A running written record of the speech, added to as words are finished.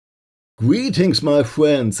Greetings my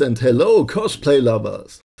friends and hello cosplay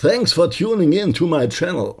lovers. Thanks for tuning in to my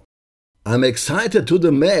channel. I'm excited to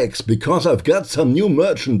the max because I've got some new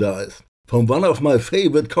merchandise from one of my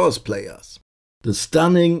favorite cosplayers. The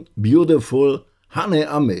stunning, beautiful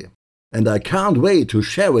Hane-Ame. And I can't wait to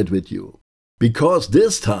share it with you. Because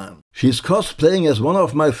this time she's cosplaying as one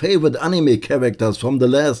of my favorite anime characters from the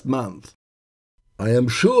last month. I am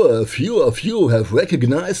sure a few of you have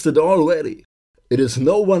recognized it already. It is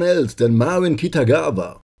no one else than Marin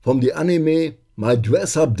Kitagawa from the anime My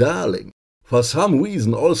Dress-Up Darling, for some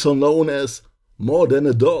reason also known as More Than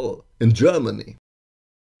a Doll in Germany.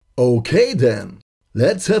 Okay then,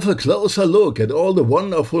 let's have a closer look at all the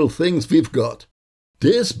wonderful things we've got.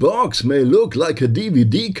 This box may look like a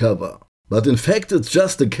DVD cover, but in fact it's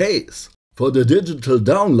just a case for the digital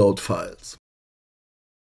download files.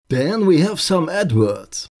 Then we have some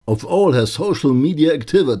adverts of all her social media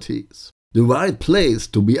activities. The right place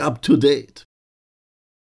to be up to date.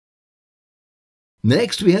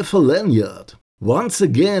 Next we have a lanyard, once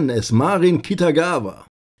again as Marin Kitagawa.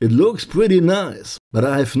 It looks pretty nice, but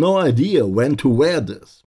I have no idea when to wear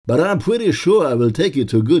this. But I'm pretty sure I will take it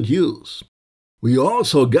to good use. We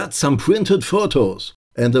also got some printed photos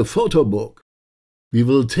and a photo book. We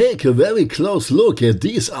will take a very close look at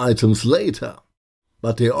these items later,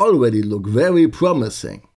 but they already look very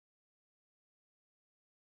promising.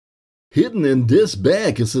 Hidden in this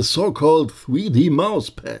bag is a so-called 3D mouse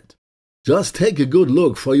pad. Just take a good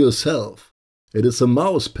look for yourself. It is a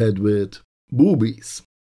mouse pad with boobies.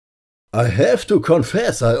 I have to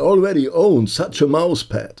confess I already own such a mouse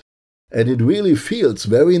pad, and it really feels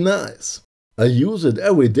very nice. I use it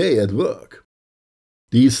every day at work.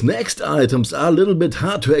 These next items are a little bit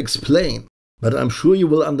hard to explain, but I'm sure you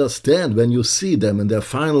will understand when you see them in their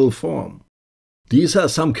final form. These are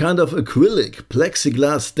some kind of acrylic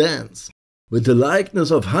plexiglass stands with the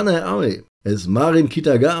likeness of Hane-Ame as Marin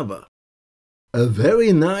Kitagawa. A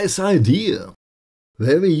very nice idea.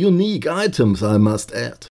 Very unique items, I must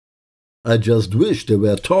add. I just wish they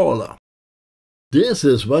were taller. This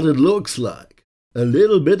is what it looks like. A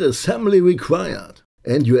little bit assembly required,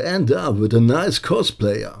 and you end up with a nice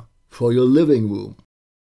cosplayer for your living room.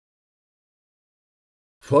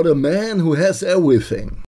 For the man who has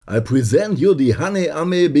everything, I present you the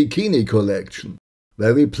Hane-Ame bikini collection.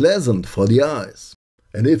 Very pleasant for the eyes.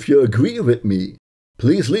 And if you agree with me,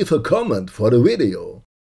 please leave a comment for the video.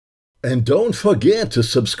 And don't forget to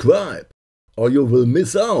subscribe, or you will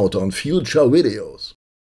miss out on future videos.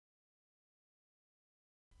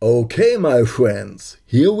 Okay my friends,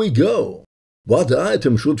 here we go. What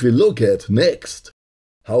item should we look at next?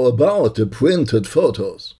 How about the printed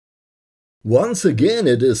photos? Once again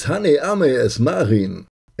it is Hane-Ame as Marin.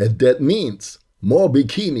 And that means more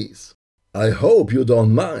bikinis. I hope you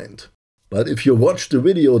don't mind, but if you watched the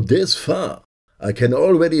video this far, I can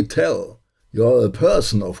already tell you're a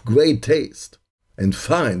person of great taste and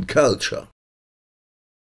fine culture.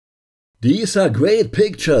 These are great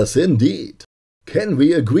pictures indeed. Can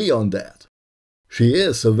we agree on that? She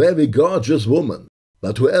is a very gorgeous woman,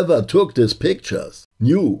 but whoever took these pictures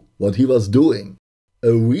knew what he was doing.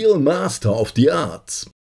 A real master of the arts.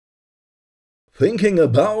 Thinking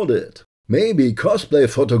about it, maybe cosplay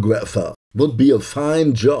photographer would be a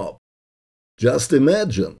fine job. Just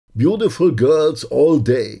imagine beautiful girls all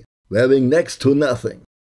day, wearing next to nothing.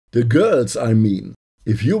 The girls, I mean.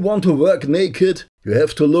 If you want to work naked, you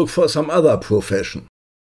have to look for some other profession.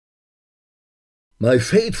 My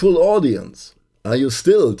faithful audience, are you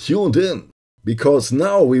still tuned in? Because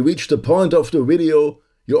now we reach the point of the video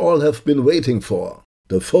you all have been waiting for,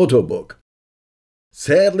 the photo book.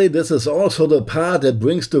 Sadly, this is also the part that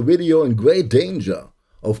brings the video in great danger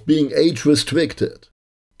of being age restricted.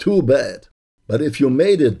 Too bad. But if you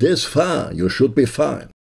made it this far, you should be fine.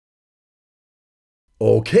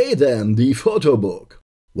 Okay then, the photo book.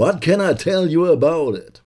 What can I tell you about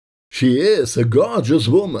it? She is a gorgeous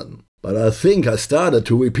woman, but I think I started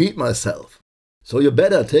to repeat myself. So you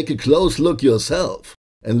better take a close look yourself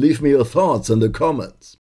and leave me your thoughts in the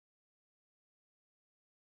comments.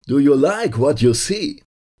 Do you like what you see?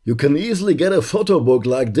 You can easily get a photo book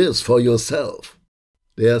like this for yourself.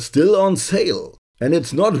 They are still on sale, and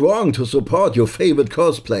it's not wrong to support your favorite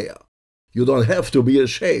cosplayer. You don't have to be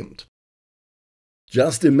ashamed.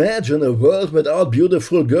 Just imagine a world without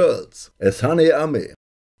beautiful girls, as Hane-Ame.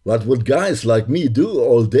 What would guys like me do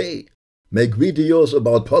all day? Make videos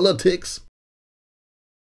about politics?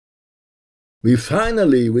 We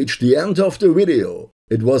finally reached the end of the video.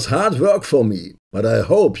 It was hard work for me, but I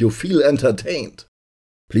hope you feel entertained.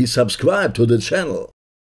 Please subscribe to the channel.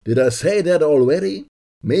 Did I say that already?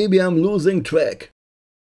 Maybe I'm losing track.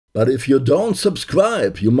 But if you don't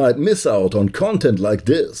subscribe, you might miss out on content like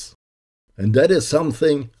this. And that is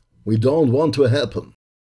something we don't want to happen.